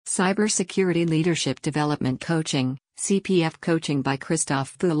Cybersecurity Leadership Development Coaching, CPF Coaching by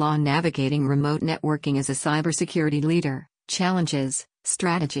Christophe Foulon. Navigating Remote Networking as a Cybersecurity Leader, Challenges,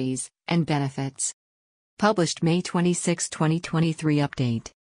 Strategies, and Benefits. Published May 26, 2023.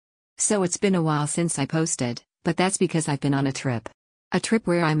 Update. So it's been a while since I posted, but that's because I've been on a trip. A trip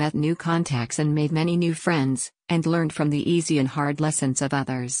where I met new contacts and made many new friends, and learned from the easy and hard lessons of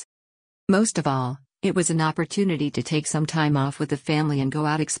others. Most of all, it was an opportunity to take some time off with the family and go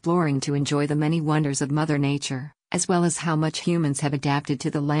out exploring to enjoy the many wonders of Mother Nature, as well as how much humans have adapted to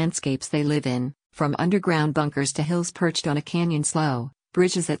the landscapes they live in, from underground bunkers to hills perched on a canyon slough,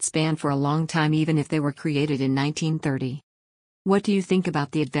 bridges that span for a long time even if they were created in 1930. What do you think about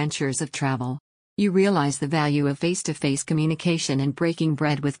the adventures of travel? You realize the value of face-to-face communication and breaking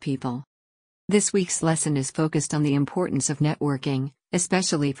bread with people. This week's lesson is focused on the importance of networking,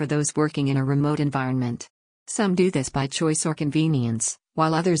 especially for those working in a remote environment. Some do this by choice or convenience,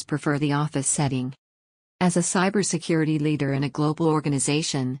 while others prefer the office setting. As a cybersecurity leader in a global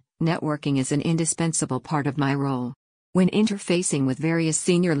organization, networking is an indispensable part of my role. When interfacing with various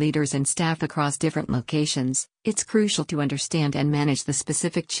senior leaders and staff across different locations, it's crucial to understand and manage the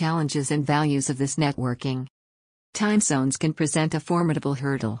specific challenges and values of this networking. Time zones can present a formidable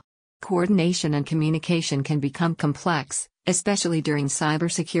hurdle. Coordination and communication can become complex, especially during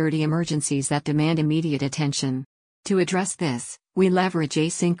cybersecurity emergencies that demand immediate attention. To address this, we leverage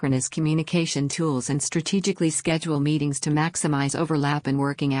asynchronous communication tools and strategically schedule meetings to maximize overlap in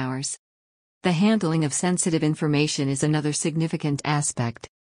working hours. The handling of sensitive information is another significant aspect.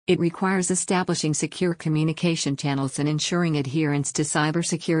 It requires establishing secure communication channels and ensuring adherence to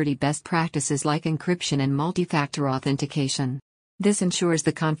cybersecurity best practices like encryption and multi-factor authentication. This ensures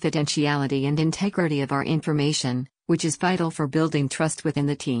the confidentiality and integrity of our information, which is vital for building trust within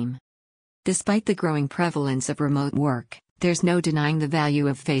the team. Despite the growing prevalence of remote work, there's no denying the value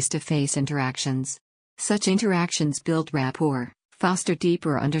of face-to-face interactions. Such interactions build rapport, foster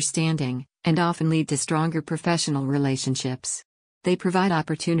deeper understanding, and often lead to stronger professional relationships. They provide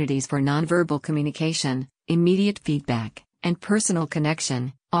opportunities for nonverbal communication, immediate feedback, and personal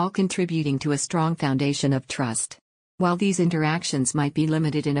connection, all contributing to a strong foundation of trust. While these interactions might be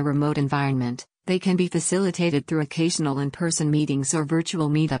limited in a remote environment, they can be facilitated through occasional in-person meetings or virtual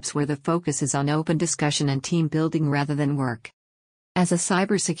meetups where the focus is on open discussion and team building rather than work. As a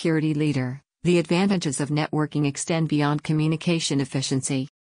cybersecurity leader, the advantages of networking extend beyond communication efficiency.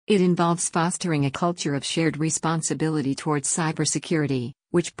 It involves fostering a culture of shared responsibility towards cybersecurity,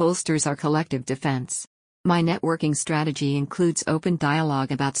 which bolsters our collective defense. My networking strategy includes open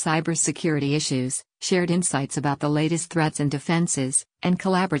dialogue about cybersecurity issues, shared insights about the latest threats and defenses, and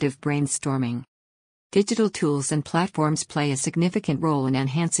collaborative brainstorming. Digital tools and platforms play a significant role in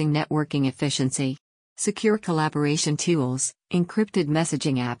enhancing networking efficiency. Secure collaboration tools, encrypted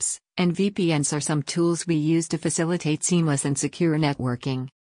messaging apps, and VPNs are some tools we use to facilitate seamless and secure networking.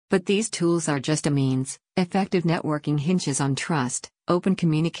 But these tools are just a means. Effective networking hinges on trust, open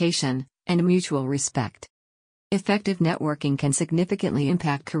communication, and mutual respect. Effective networking can significantly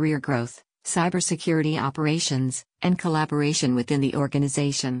impact career growth, cybersecurity operations, and collaboration within the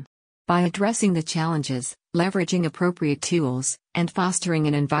organization. By addressing the challenges, leveraging appropriate tools, and fostering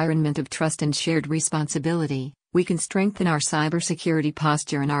an environment of trust and shared responsibility, we can strengthen our cybersecurity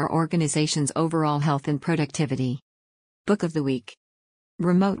posture and our organization's overall health and productivity. Book of the Week.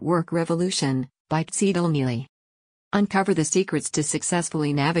 Remote Work Revolution, by Cecile Neely. Uncover the secrets to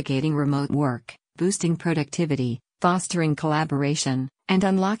successfully navigating remote work, boosting productivity, fostering collaboration, and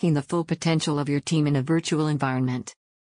unlocking the full potential of your team in a virtual environment.